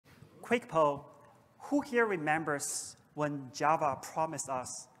quick poll, who here remembers when Java promised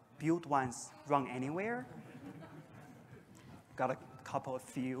us build once, run anywhere? Got a couple of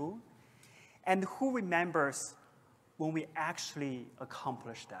few. And who remembers when we actually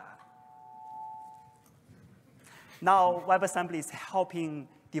accomplished that? Now, WebAssembly is helping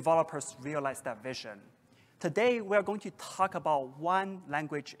developers realize that vision. Today, we're going to talk about one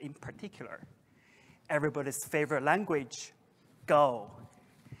language in particular, everybody's favorite language, Go.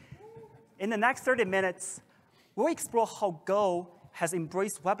 In the next 30 minutes, we'll explore how Go has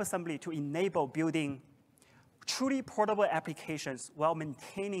embraced WebAssembly to enable building truly portable applications while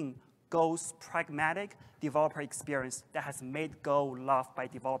maintaining Go's pragmatic developer experience that has made Go loved by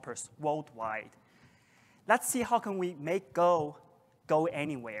developers worldwide. Let's see how can we make Go go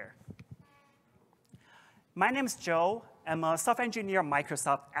anywhere. My name is Joe. I'm a software engineer at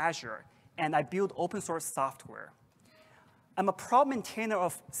Microsoft Azure, and I build open source software. I'm a proud maintainer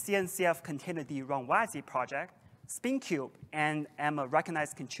of CNCF Containerd Run Wasi project, SpinCube, and am a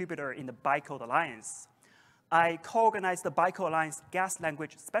recognized contributor in the Bytecode Alliance. I co-organized the Bytecode Alliance Gas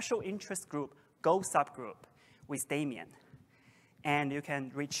Language Special Interest Group Go subgroup with Damien. And you can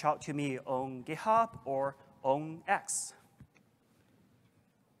reach out to me on GitHub or on X.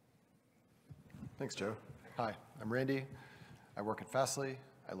 Thanks, Joe. Hi, I'm Randy. I work at Fastly.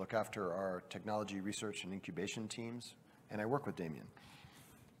 I look after our technology research and incubation teams, and I work with Damien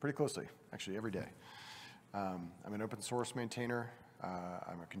pretty closely, actually every day. I'm an open source maintainer.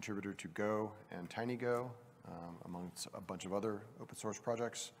 I'm a contributor to Go and TinyGo, amongst a bunch of other open source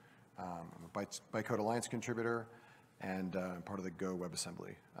projects. I'm a Bytecode Alliance contributor, and I'm part of the Go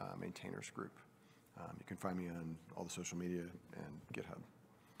WebAssembly maintainers group. You can find me on all the social media and GitHub.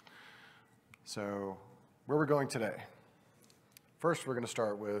 So where we're going today. First, we're going to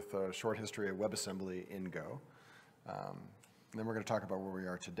start with a short history of WebAssembly in Go. And then we're going to talk about where we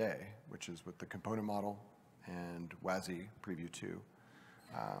are today, which is with the component model and WASI Preview 2.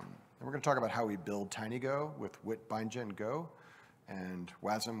 And we're going to talk about how we build TinyGo with wit-bindgen-go and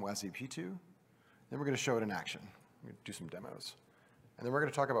Wasm wasi-http. Then we're going to show it in action. We're going to do some demos. And then we're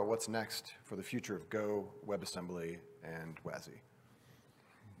going to talk about what's next for the future of Go, WebAssembly, and WASI.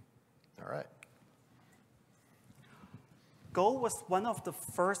 All right. Go was one of the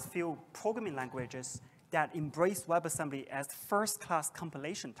first few programming languages that embraced WebAssembly as first-class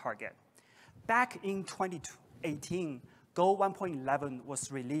compilation target. Back in 2018, Go 1.11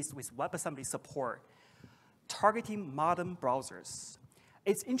 was released with WebAssembly support, targeting modern browsers.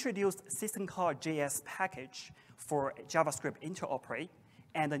 It's introduced system call JS package for JavaScript interoperate,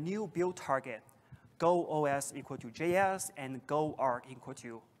 and a new build target, Go OS equal to JS and Go Arc equal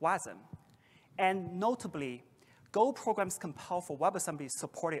to Wasm. And notably, Go programs compiled for WebAssembly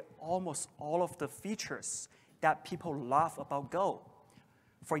supported almost all of the features that people love about Go.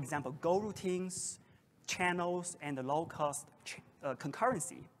 For example, Go routines, channels, and the low-cost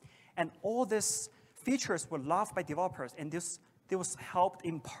concurrency. And all these features were loved by developers, and this was helped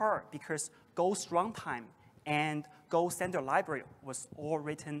in part because Go's runtime and Go standard library was all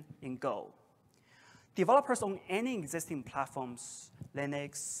written in Go. Developers on any existing platforms,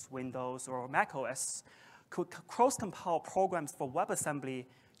 Linux, Windows, or macOS, could cross-compile programs for WebAssembly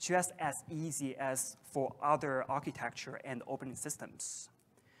just as easy as for other architecture and operating systems.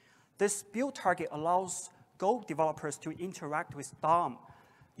 This build target allows Go developers to interact with DOM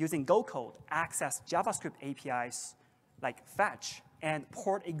using Go code, access JavaScript APIs like fetch, and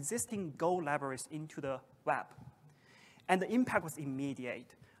port existing Go libraries into the web. And the impact was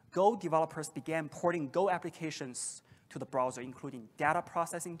immediate. Go developers began porting Go applications to the browser, including data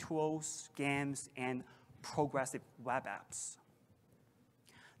processing tools, games, and progressive web apps.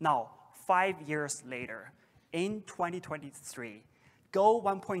 Now, 5 years later, in 2023, Go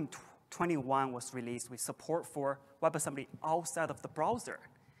 1.21 was released with support for WebAssembly outside of the browser.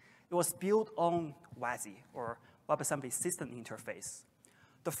 It was built on WASI, or WebAssembly System Interface.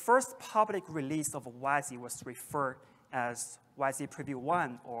 The first public release of WASI was referred as WASI Preview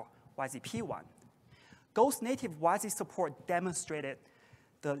 1 or WASI P1. Go's native WASI support demonstrated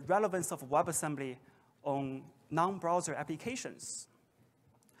the relevance of WebAssembly on non-browser applications.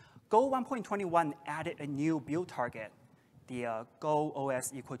 Go 1.21 added a new build target, the Go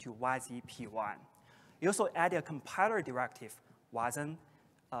OS equal to WASI P1. It also added a compiler directive, Wasm,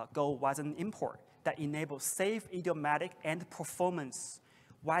 Go Wasm import, that enables safe, idiomatic, and performance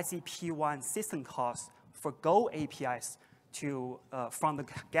WASI P1 system calls for Go APIs from the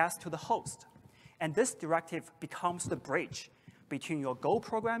guest to the host. And this directive becomes the bridge between your Go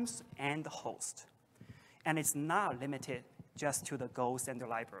programs and the host. And it's not limited just to the Go standard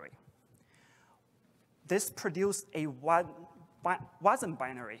library. This produced a Wasm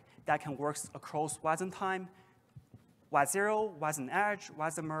binary that can work across Wasmtime, Was0, Wasm-Edge,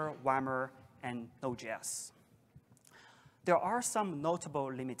 Wasmer, Wammer, and Node.js. There are some notable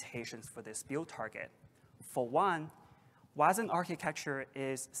limitations for this build target. For one, Wasm architecture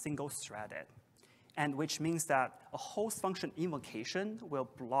is single-threaded, and which means that a host function invocation will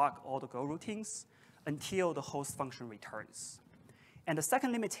block all the Go routines until the host function returns. And the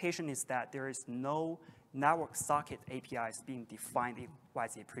second limitation is that there is no network socket APIs being defined in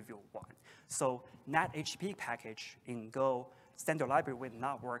Wasi Preview 1. So net-HTTP package in Go standard library will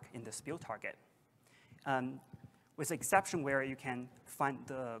not work in this build target. With the exception where you can find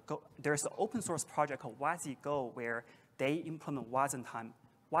there's an open source project called wasi-Go where they implement Wasmtime,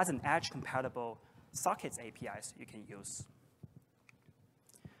 Wasm-Edge compatible sockets APIs you can use.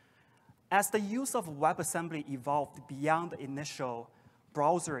 As the use of WebAssembly evolved beyond the initial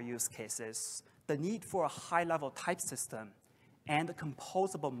browser use cases, the need for a high-level type system and a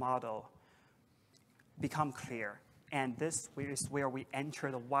composable model become clear. And this is where we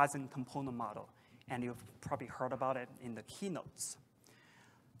enter the Wasm component model. And you've probably heard about it in the keynotes.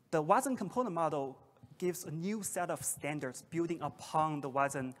 The Wasm component model gives a new set of standards building upon the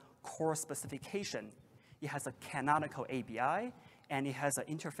Wasm core specification. It has a canonical ABI, and it has an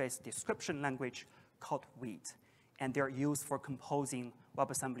interface description language called wit, and they're used for composing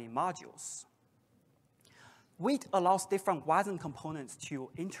WebAssembly modules. Wit allows different Wasm components to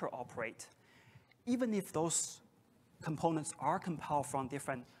interoperate, even if those components are compiled from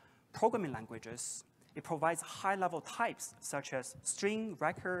different programming languages. It provides high-level types, such as string,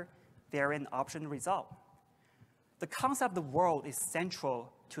 record, variant, option, result. The concept of world is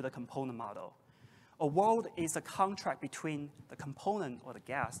central to the component model. A world is a contract between the component or the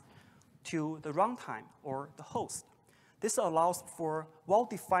guest to the runtime or the host. This allows for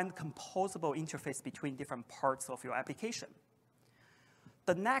well-defined composable interface between different parts of your application.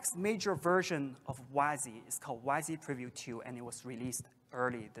 The next major version of Wasi is called Wasi Preview 2, and it was released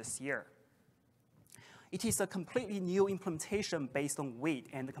early this year. It is a completely new implementation based on wit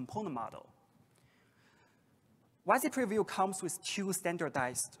and the component model. Wasi Preview comes with two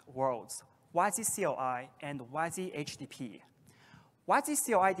standardized worlds, Wasi CLI and wasi-http. Wasi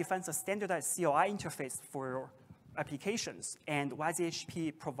CLI defines a standardized CLI interface for your applications, and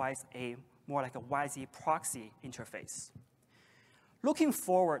wasi-http provides a more like a Wasi proxy interface. Looking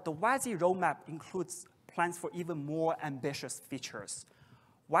forward, the Wasi roadmap includes plans for even more ambitious features.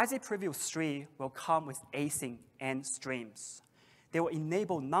 Wasi Preview 3 will come with async and streams. They will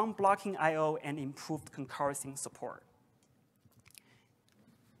enable non-blocking I/O and improved concurrency support.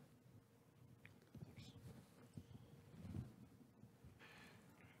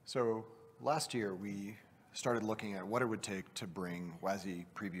 So last year, we started looking at what it would take to bring Wasi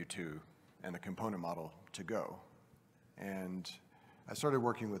Preview 2 and the component model to Go. And I started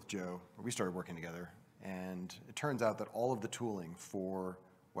working with Joe, or we started working together, and it turns out that all of the tooling for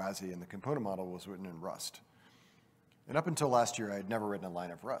Wasi and the component model was written in Rust. And up until last year, I had never written a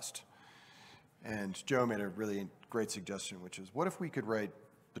line of Rust. And Joe made a really great suggestion, which is, what if we could write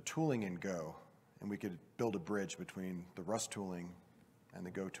the tooling in Go, and we could build a bridge between the Rust tooling and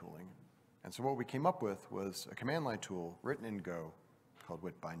the Go tooling? And so what we came up with was a command line tool written in Go called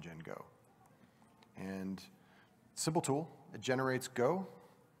wit-bindgen-go. And simple tool, it generates Go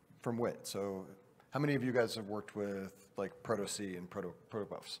from wit. So how many of you guys have worked with like Proto-C and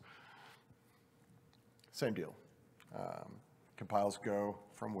Protobufs? Same deal. Compiles Go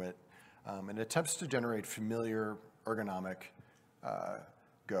from wit, and attempts to generate familiar, ergonomic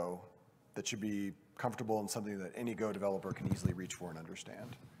Go that should be comfortable and something that any Go developer can easily reach for and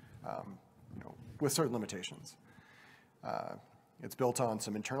understand, with certain limitations. It's built on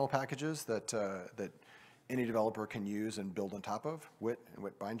some internal packages that any developer can use and build on top of, wit and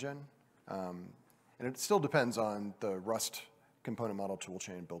wit-bindgen. And it still depends on the Rust component model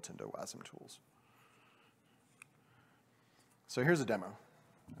toolchain built into Wasm tools. So here's a demo.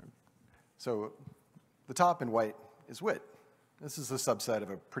 So the top in white is wit. This is a subset of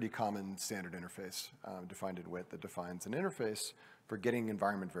a pretty common standard interface defined in wit that defines an interface for getting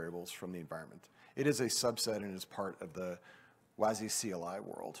environment variables from the environment. It is a subset and is part of the Wasi CLI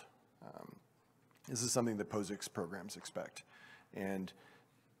world. This is something that POSIX programs expect. And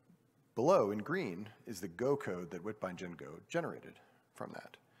below in green is the Go code that wit-bindgen-go generated from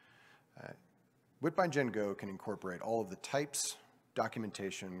that. Wit-bindgen-go can incorporate all of the types,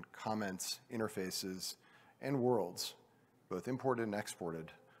 documentation, comments, interfaces, and worlds, both imported and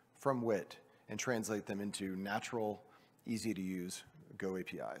exported, from wit and translate them into natural, easy-to-use Go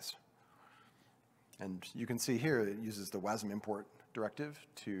APIs. And you can see here it uses the Wasm import directive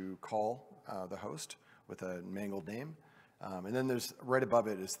to call the host with a mangled name. And then there's right above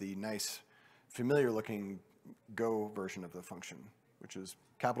it is the nice, familiar-looking Go version of the function, which is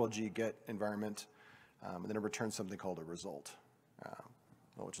capital G get environment, and then it returns something called a result,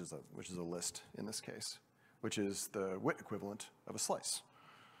 which is a list in this case, which is the wit equivalent of a slice.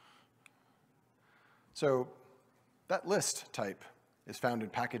 So that list type is found in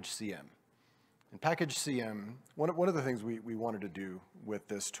package CM. In package CM, one of the things we wanted to do with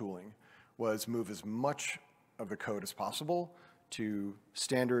this tooling was move as much of the code as possible to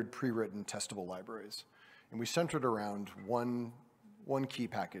standard pre-written testable libraries. And we centered around one key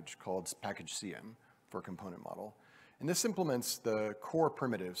package called package CM for a component model. And this implements the core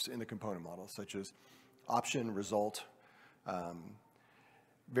primitives in the component model, such as option, result,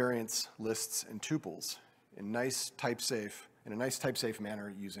 variance, lists, and tuples in a nice type-safe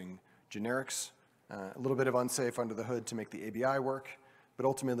manner using generics, a little bit of unsafe under the hood to make the ABI work, but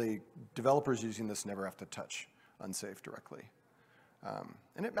ultimately developers using this never have to touch unsafe directly.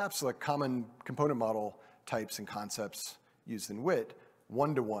 And it maps like common component model types and concepts used in WIT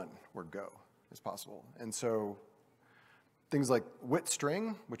one-to-one where Go is possible. And so things like WIT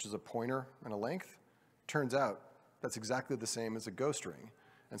string, which is a pointer and a length, turns out that's exactly the same as a Go string.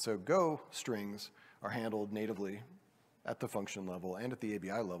 And so Go strings are handled natively at the function level and at the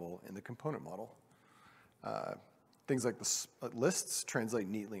ABI level in the component model. Things like the lists translate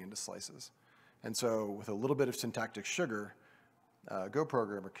neatly into slices. And so with a little bit of syntactic sugar, a Go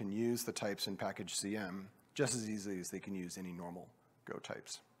programmer can use the types in package CM just as easily as they can use any normal Go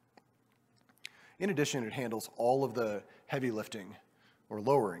types. In addition, it handles all of the heavy lifting or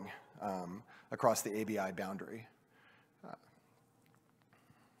lowering across the ABI boundary.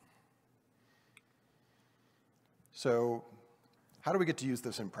 So how do we get to use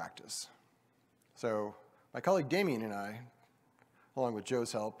this in practice? So my colleague Damien and I, along with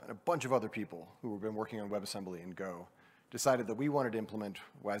Joe's help and a bunch of other people who have been working on WebAssembly in Go, decided that we wanted to implement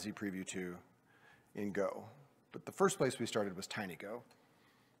WASI Preview 2 in Go. But the first place we started was TinyGo.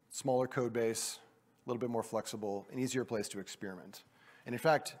 Smaller code base, a little bit more flexible, an easier place to experiment. And in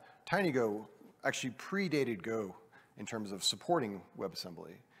fact, TinyGo actually predated Go in terms of supporting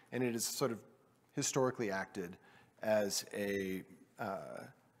WebAssembly. And it has sort of historically acted as a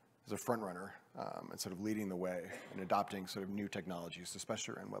front runner and sort of leading the way in adopting sort of new technologies,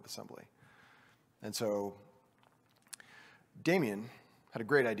 especially around WebAssembly. And so Damien had a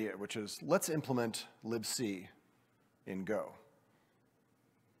great idea, which is let's implement libc in Go.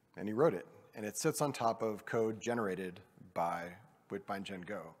 And he wrote it, and it sits on top of code generated by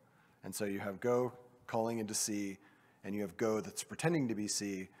wit-bindgen-go. And so you have Go calling into C, and you have Go that's pretending to be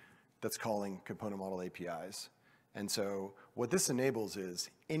C that's calling component model APIs. And so what this enables is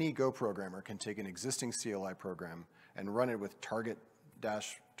any Go programmer can take an existing CLI program and run it with target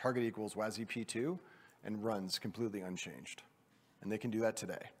equals wasi-p2 and runs completely unchanged. And they can do that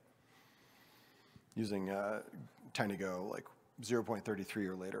today using TinyGo like 0.33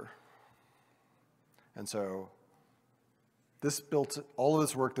 or later. And so all of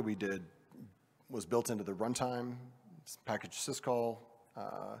this work that we did was built into the runtime, package syscall,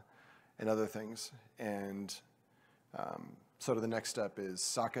 and other things. And sort of the next step is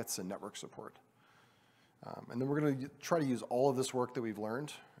sockets and network support. And then we're going to try to use all of this work that we've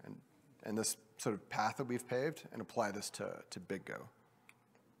learned and this sort of path that we've paved and apply this to Big Go.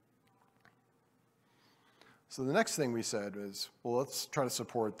 So the next thing we said was, well, let's try to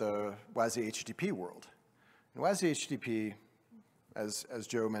support the wasi-http world. And wasi-http, as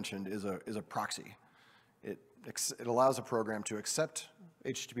Joe mentioned, is a proxy. It allows a program to accept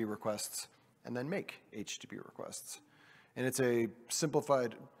HTTP requests and then make HTTP requests. And it's a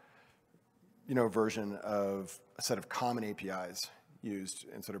simplified version of a set of common APIs used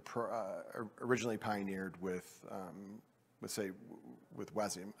and sort of originally pioneered with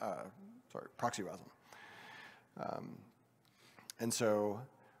Wasm, proxy Wasm. And so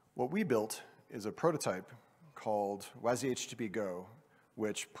what we built is a prototype called wasi-http Go,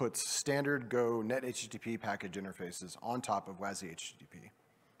 which puts standard Go net HTTP package interfaces on top of wasi-http.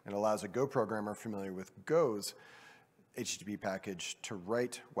 It allows a Go programmer familiar with Go's HTTP package to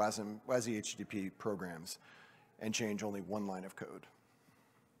write wasi-http programs and change only one line of code.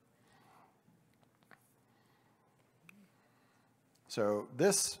 So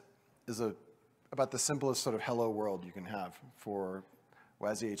this is about the simplest sort of hello world you can have for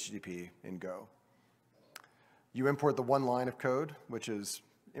wasi-http in Go. You import the one line of code, which is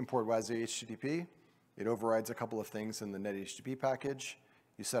import wasi-http. It overrides a couple of things in the net HTTP package.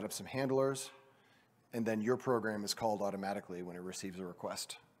 You set up some handlers, and then your program is called automatically when it receives a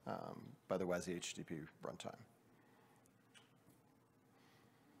request by the wasi-http runtime.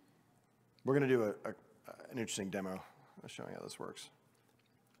 We're going to do an interesting demo showing how this works.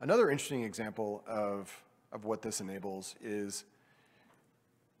 Another interesting example of what this enables is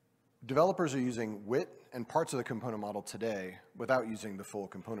developers are using WIT and parts of the component model today without using the full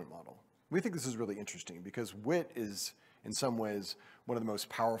component model. We think this is really interesting because WIT is, in some ways, one of the most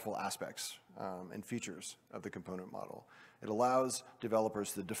powerful aspects and features of the component model. It allows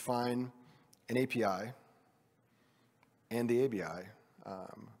developers to define an API and the ABI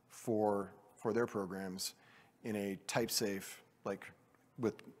for their programs in a type-safe, like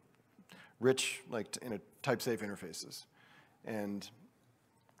with rich, like in a type-safe interfaces. And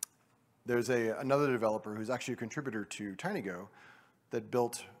there's another developer who's actually a contributor to TinyGo that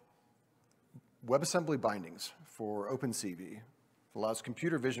built WebAssembly bindings for OpenCV. It allows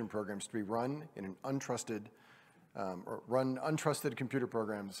computer vision programs to be run in an untrusted, or run untrusted computer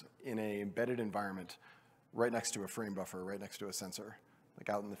programs in an embedded environment right next to a frame buffer, right next to a sensor, like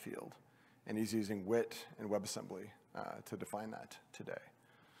out in the field. And he's using WIT and WebAssembly to define that today.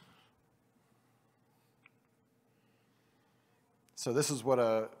 So this is what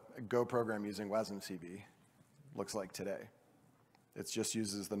a Go program using Wasmtime looks like today. It just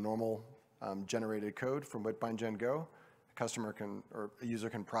uses the normal generated code from wit-bindgen-go. A customer can, or a user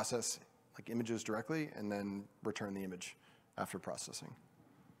can process like images directly and then return the image after processing.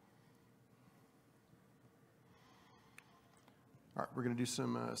 All right, we're going to do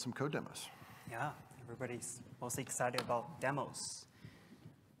some code demos. Yeah, everybody's mostly excited about demos.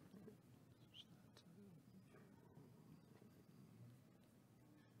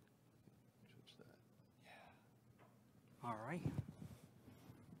 All right.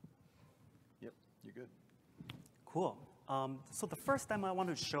 Yep, you're good. Cool. So the first demo I want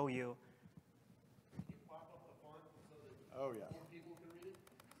to show you. Oh, yeah.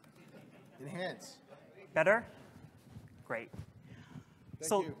 Enhance. Better? Great.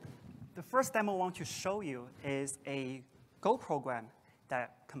 Thank you. The first demo I want to show you is a Go program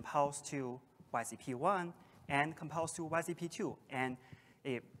that compiles to WASI-P1 and compiles to WASI-P2. And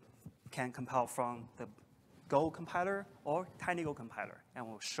it can compile from the Go compiler or TinyGo compiler. And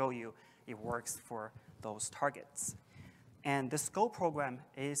we'll show you it works for those targets. And this Go program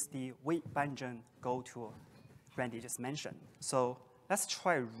is the wit-bindgen-go tool Randy just mentioned. So let's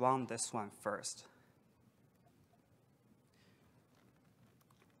try run this one first.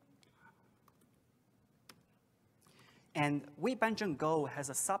 And wit-bindgen-go has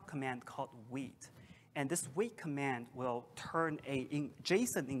a subcommand called wait. And this wait command will turn a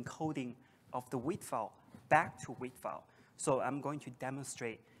JSON encoding of the wait file back to wait file. So I'm going to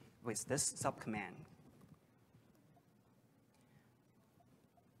demonstrate with this subcommand.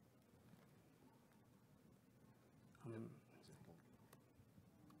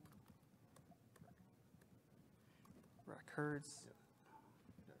 Records.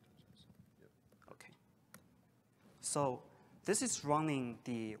 Okay. So this is running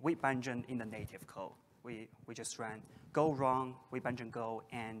the wit-bindgen in the native code. We just ran go run wit-bindgen-go,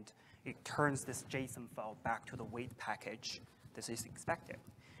 and it turns this JSON file back to the wait package. This is expected.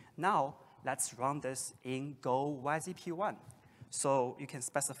 Now, let's run this in Go WASI-P1. So you can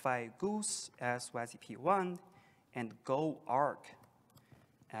specify goose as WASI-P1 and go arc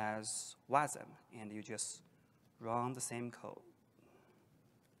as Wasm, and you just run the same code.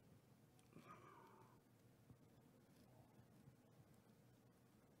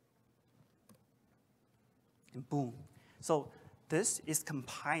 And boom. So this is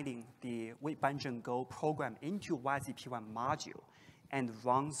compiling the wit-bindgen-go program into WASI-P1 module and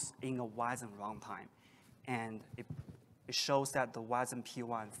runs in a Wasm runtime. And it shows that the Wasm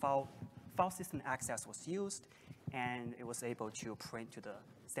P1 file system access was used, and it was able to print to the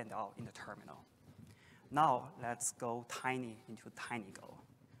standout in the terminal. Now let's go tiny into TinyGo.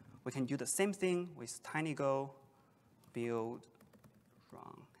 We can do the same thing with TinyGo, build,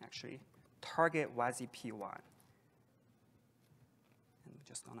 run, actually, target WASI-P1. And we're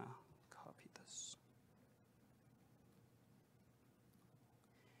just gonna copy this.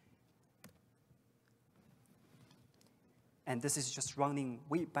 And this is just running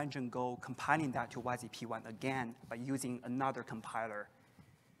wit-bindgen-go, compiling that to WASI-P1 again by using another compiler.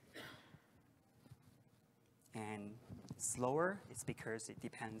 And slower, it's because it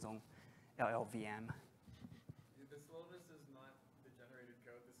depends on LLVM. The slowness is not the generated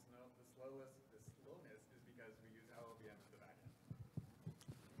code. The slowness is because we use LLVM to the backend.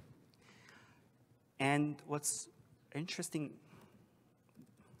 And what's interesting,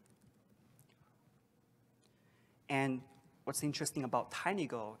 about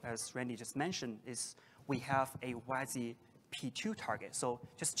TinyGo, as Randy just mentioned, is we have a WASI-P2 target. So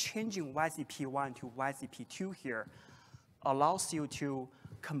just changing WASI-P1 to WASI-P2 here allows you to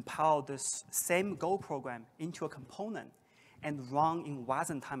compile this same Go program into a component and run in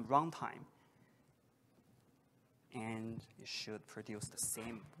Wasmtime runtime. And it should produce the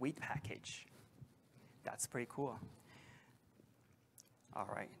same wit package. That's pretty cool. All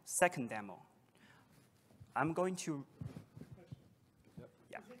right, second demo. I'm going to.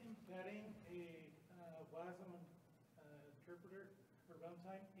 Yeah. Is it embedding a Wasm interpreter or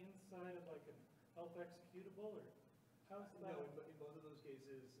runtime inside of like an help executable, or how's that? No, in both of those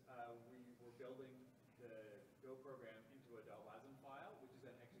cases, we were building the Go program into a .wasm file, which is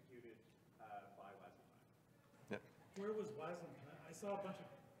then executed by Wasmtime. Yep. Where was Wasm? I saw a bunch of.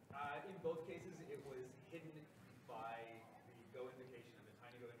 In both cases, it was hidden by the Go invocation and the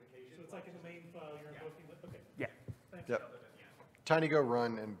TinyGo invocation. So it's like in the main file you're invoking. Okay. Yeah. Thanks. Yep. TinyGo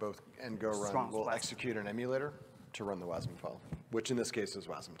Run and Go Run Strong will Wasm. execute an emulator to run the Wasm file, which in this case is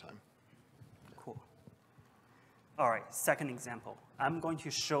Wasmtime. Cool. All right, second example. I'm going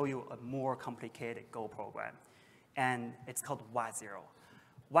to show you a more complicated Go program, and it's called Wa0.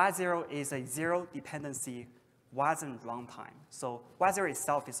 Wa0 is a zero dependency Wasm runtime. So Wa0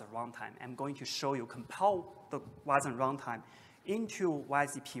 itself is a runtime. I'm going to show you compile the Wasm runtime into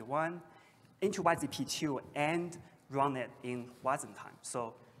YZP1, into YZP2, and run it in Wasmtime.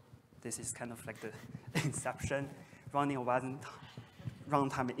 So this is kind of like the inception, running a Wasm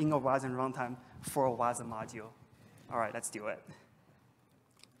runtime in a Wasm runtime for a Wasm module. All right, let's do it.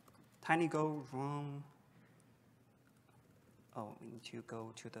 TinyGo Run. Oh, we need to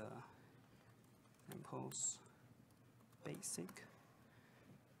go to the impulse basic.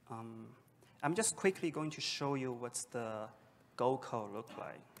 I'm just quickly going to show you what's the Go code look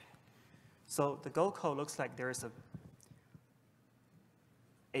like. So the Go code looks like there's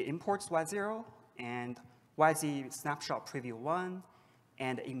it imports Y0 and YZ snapshot preview 1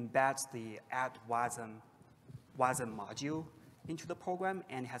 and embeds the add Wasm module into the program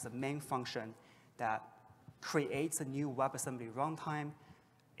and has a main function that creates a new WebAssembly runtime,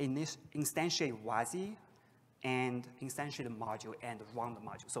 instantiate WASI, and instantiate the module and run the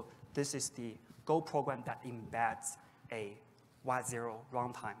module. So this is the Go program that embeds a Wa0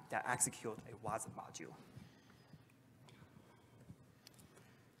 runtime that executes a Wasm module.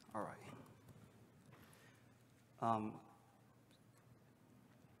 All right.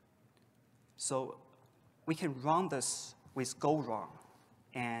 So we can run this with Go Run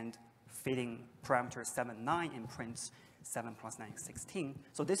and feeding parameter 7, 9 and prints 7 plus 9 is 16.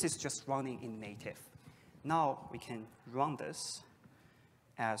 So this is just running in native. Now we can run this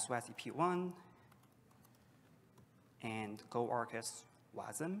as WASI-P1 and go arc as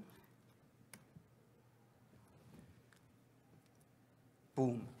Wasm.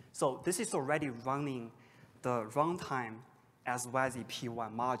 Boom. So this is already running the runtime as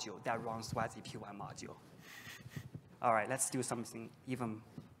WASI-P1 module that runs WASI-P1 module. All right, let's do something even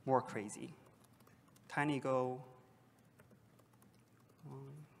more crazy. TinyGo.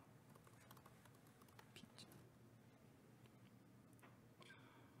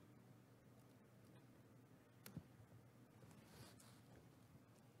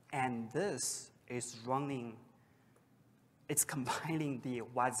 And this is running, it's compiling the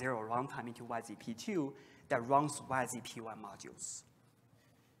Y0 runtime into YZP2 that runs YZP1 modules.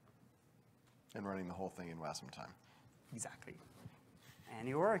 And running the whole thing in Wasmtime. Exactly. And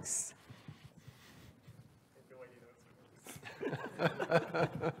it works. All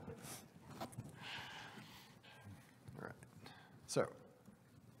right. So,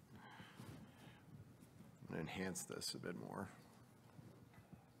 I'm going to enhance this a bit more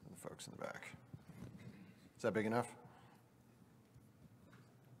for the folks in the back. Is that big enough?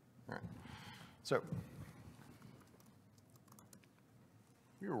 All right. So,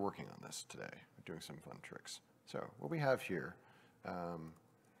 we were working on this today, doing some fun tricks. So, what we have here,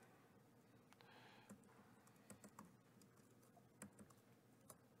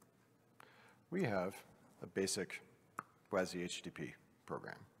 we have a basic wasi-http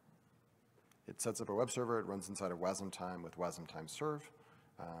program. It sets up a web server, it runs inside of Wasmtime with Wasmtime serve,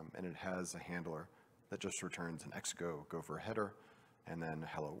 and it has a handler that just returns an xgo, go for a header, and then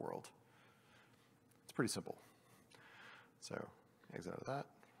hello world. It's pretty simple. So exit out of that.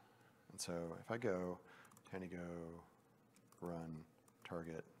 And so if I go TinyGo run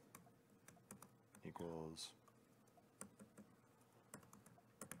target equals,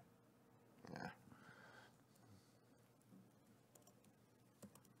 yeah.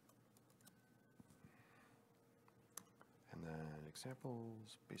 And then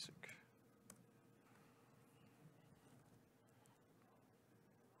examples, basic.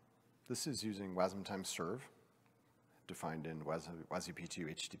 This is using Wasmtime serve. defined in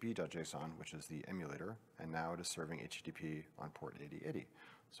wasi-http http.json, which is the emulator, and now it is serving HTTP on port 8080.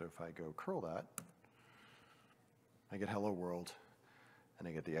 So if I go curl that, I get hello world, and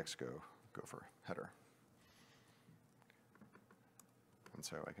I get the Gopher header. And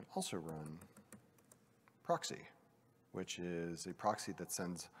so I can also run proxy, which is a proxy that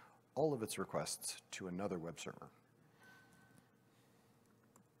sends all of its requests to another web server.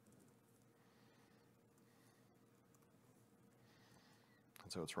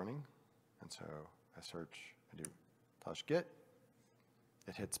 And so it's running. And so I search, I do /get.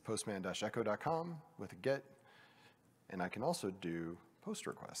 It hits postman-echo.com with a get. And I can also do post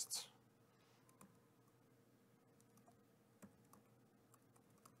requests.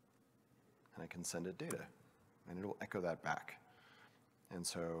 And I can send it data, and it'll echo that back. And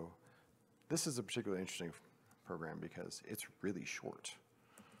so this is a particularly interesting program because it's really short.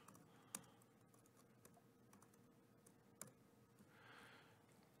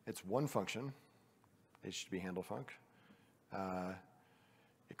 It's one function, HTTP handle func.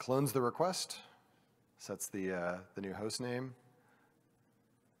 It clones the request, sets the new host name,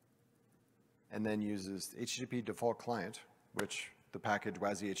 and then uses HTTP default client, which the package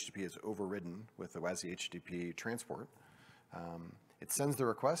wasi-http is overridden with the wasi-http transport. It sends the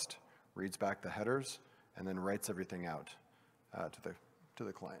request, reads back the headers, and then writes everything out to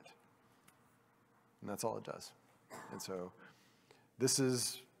the client. And that's all it does. And so this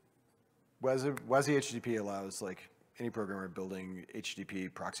is, wasi-http allows like any programmer building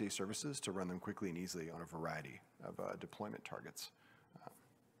HTTP proxy services to run them quickly and easily on a variety of deployment targets. All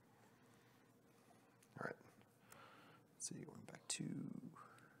right. Let's see, going back to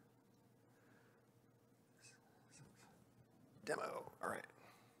demo. All right,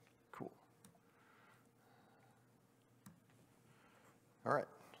 cool. All right,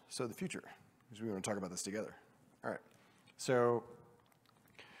 so the future, because we want to talk about this together. All right, so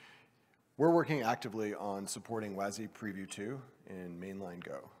we're working actively on supporting WASI Preview 2 in mainline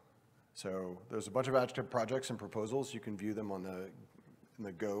Go. So there's a bunch of active projects and proposals. You can view them on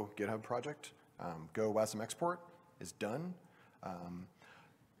the Go GitHub project. Go Wasm export is done.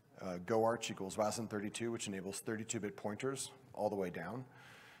 Go arch equals Wasm32, which enables 32-bit pointers all the way down.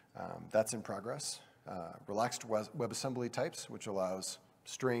 That's in progress. Relaxed WebAssembly types, which allows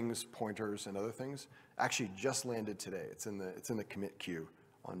strings, pointers, and other things, actually just landed today. It's in the commit queue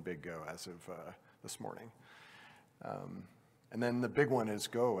on Big Go as of this morning. And then the big one is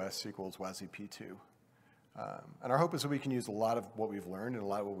GoOS equals WASI-P2. And our hope is that we can use a lot of what we've learned and a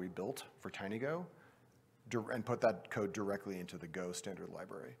lot of what we built for TinyGo and put that code directly into the Go standard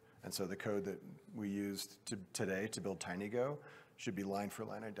library. And so the code that we used today to build TinyGo should be line for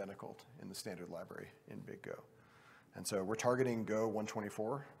line identical in the standard library in Big Go. And so we're targeting Go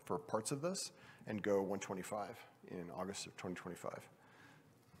 124 for parts of this and Go 125 in August of 2025.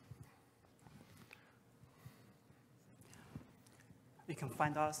 You can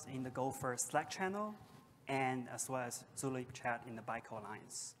find us in the Gopher Slack channel and as well as Zulip chat in the BICO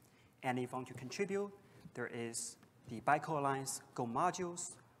Alliance. And if you want to contribute, there is the BICO Alliance Go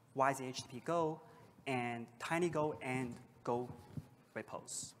modules, wasi-http Go, and TinyGo and Go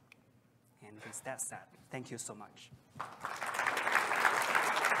repos. And with that said, thank you so much.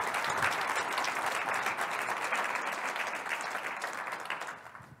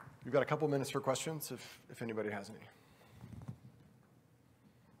 We've got a couple minutes for questions if anybody has any.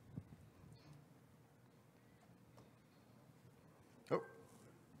 Oh,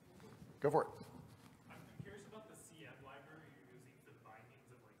 go for it. I'm curious about the CM library you're using for the bindings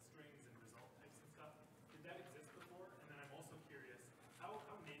of like strings and result types and stuff. Did that exist before? And then I'm also curious, how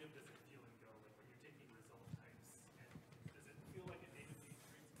native does it feel in Go? Like when you're taking result types, and does it feel like it natively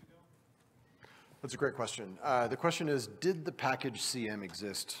integrates to Go? That's a great question. The question is, did the package CM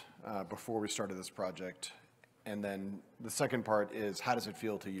exist before we started this project? And then the second part is, how does it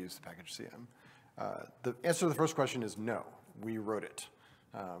feel to use the package CM? The answer to the first question is no. We wrote it.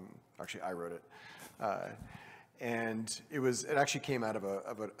 Actually, I wrote it. And it actually came out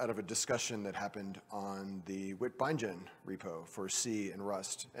of a discussion that happened on the wit-bindgen repo for C and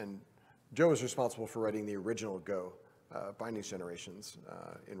Rust. And Joe was responsible for writing the original Go bindings generations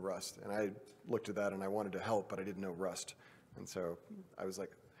in Rust. And I looked at that and I wanted to help, but I didn't know Rust. And so I was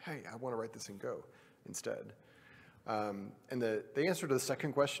like, hey, I want to write this in Go instead. And the answer to the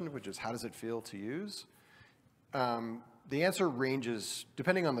second question, which is how does it feel to use? The answer ranges,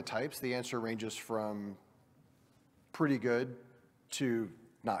 depending on the types, the answer ranges from pretty good to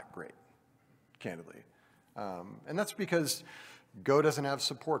not great, candidly. And that's because Go doesn't have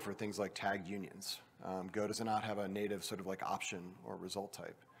support for things like tagged unions. Go does not have a native sort of like option or result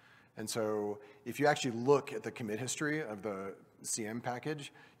type. And so if you actually look at the commit history of the CM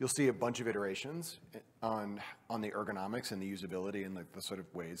package, you'll see a bunch of iterations on the ergonomics and the usability and the sort of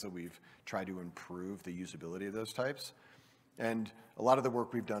ways that we've tried to improve the usability of those types. And a lot of the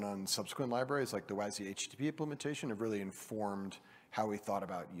work we've done on subsequent libraries, like the wasi-http implementation, have really informed how we thought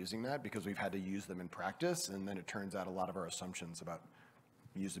about using that, because we've had to use them in practice, and then it turns out a lot of our assumptions about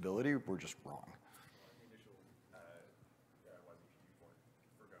usability were just wrong.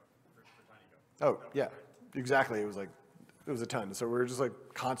 Oh, yeah, exactly. It was a ton. So we're just like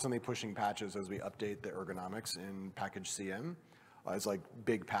constantly pushing patches as we update the ergonomics in package CM. It's like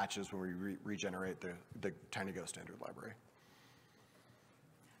big patches when we regenerate the TinyGo standard library.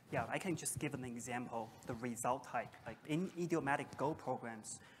 Yeah, I can just give an example, the result type. Like in idiomatic Go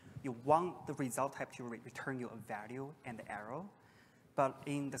programs, you want the result type to return you a value and the arrow. But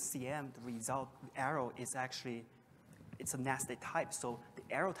in the CM, the result arrow is actually, it's a nested type. So the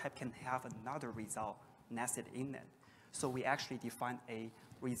arrow type can have another result nested in it. So we actually define a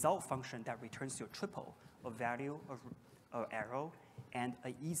result function that returns you a triple, a value, a arrow, and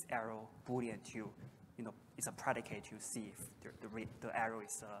a is arrow Boolean to, it's a predicate to see if the arrow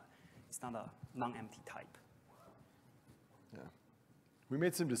is it's not a non-empty type. Yeah. We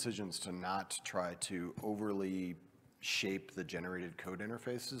made some decisions to not try to overly shape the generated code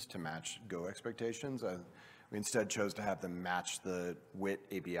interfaces to match Go expectations. We instead chose to have them match the WIT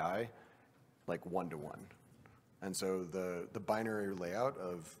API like one-to-one. And so the binary layout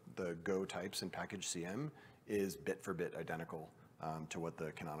of the Go types in package CM is bit for bit identical to what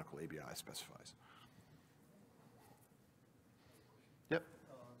the canonical API specifies. Yep.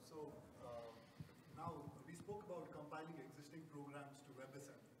 Now we spoke about compiling existing programs to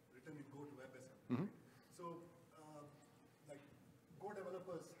WebAssembly, written in Go to WebAssembly. Mm-hmm. So like Go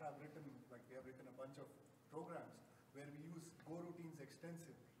developers have written, like we have written a bunch of programs where we use Go routines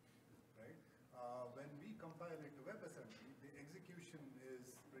extensively, right? When we compile it to WebAssembly, the execution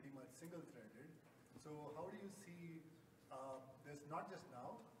is pretty much single-threaded. So how do you see this, not just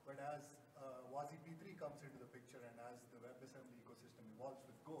now, but as WASI-P3 comes into the picture and as the WebAssembly ecosystem evolves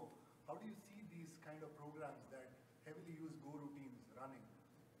with Go, how do you see these kind of programs that heavily use Go routines running?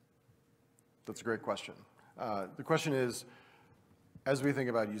 That's a great question. The question is, as we think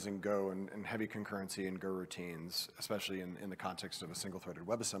about using Go and heavy concurrency and Go routines, especially in the context of a single-threaded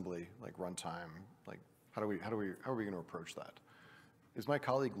WebAssembly like runtime, like how are we going to approach that? Is my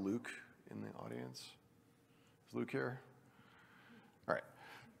colleague Luke in the audience? Is Luke here? All right.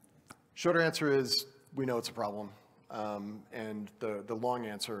 Shorter answer is we know it's a problem, and the long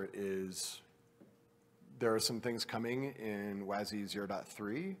answer is there are some things coming in WASI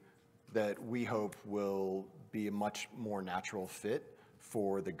 0.3 that we hope will be a much more natural fit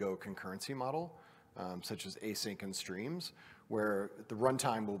for the Go concurrency model, such as async and streams, where the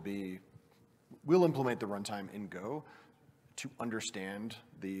runtime we'll implement the runtime in Go to understand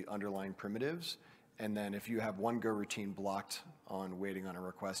the underlying primitives. And then if you have one Go routine blocked on waiting on a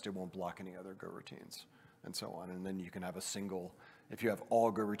request, it won't block any other Go routines, and so on. And then you can have a single, if you have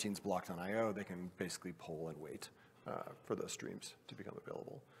all Go routines blocked on I/O, they can basically pull and wait for those streams to become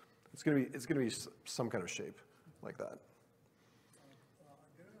available. It's going to be some kind of shape like that.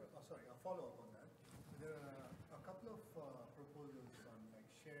 Sorry, a follow-up on that. There are a couple of proposals on like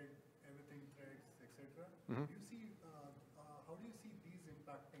shared everything threads, etc. Mm-hmm. Do you see how do you see these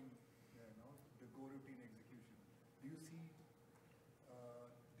impacting the Go routine execution? Do you see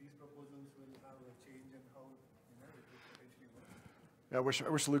these proposals will have a change in how it will potentially work? Yeah,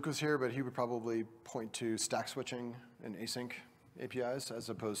 I wish Luke was here, but he would probably point to stack switching and async APIs as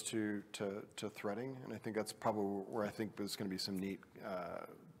opposed to threading, and I think that's probably where I think there's going to be some neat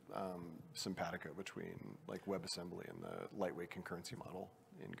simpatico between like WebAssembly and the lightweight concurrency model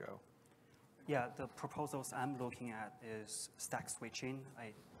in Go. Yeah, the proposals I'm looking at is stack switching.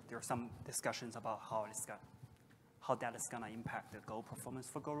 There are some discussions about how that is going to impact the Go performance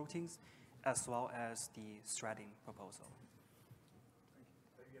for Go routines, as well as the threading proposal.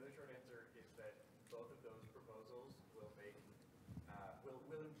 The other short answer is that both of those proposals will make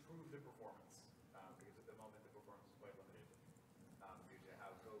will improve the performance because at the moment the performance is quite limited due to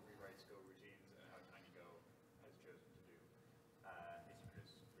how Go rewrites Go routines and how TinyGo has chosen to do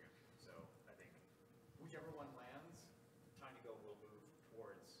asynchronous preemption. So I think whichever one lands, TinyGo will move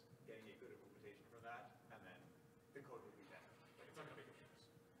towards getting a good implementation for that, and then the code will be better. Like it's not going to make a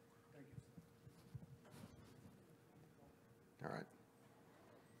difference. Thank you. All right.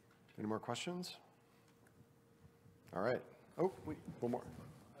 Any more questions? All right. Oh, wait, one more.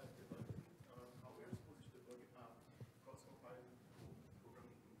 How we are supposed to debug cross-compile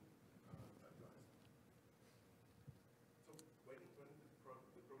programming pipelines? So when the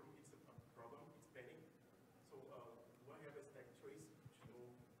program hits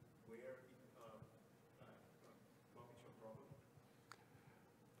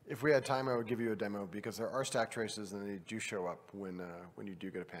If we had time, I would give you a demo because there are stack traces and they do show up when you do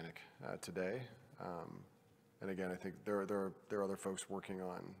get a panic today. And again, I think there are other folks working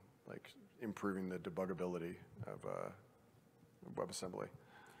on like improving the debuggability of WebAssembly.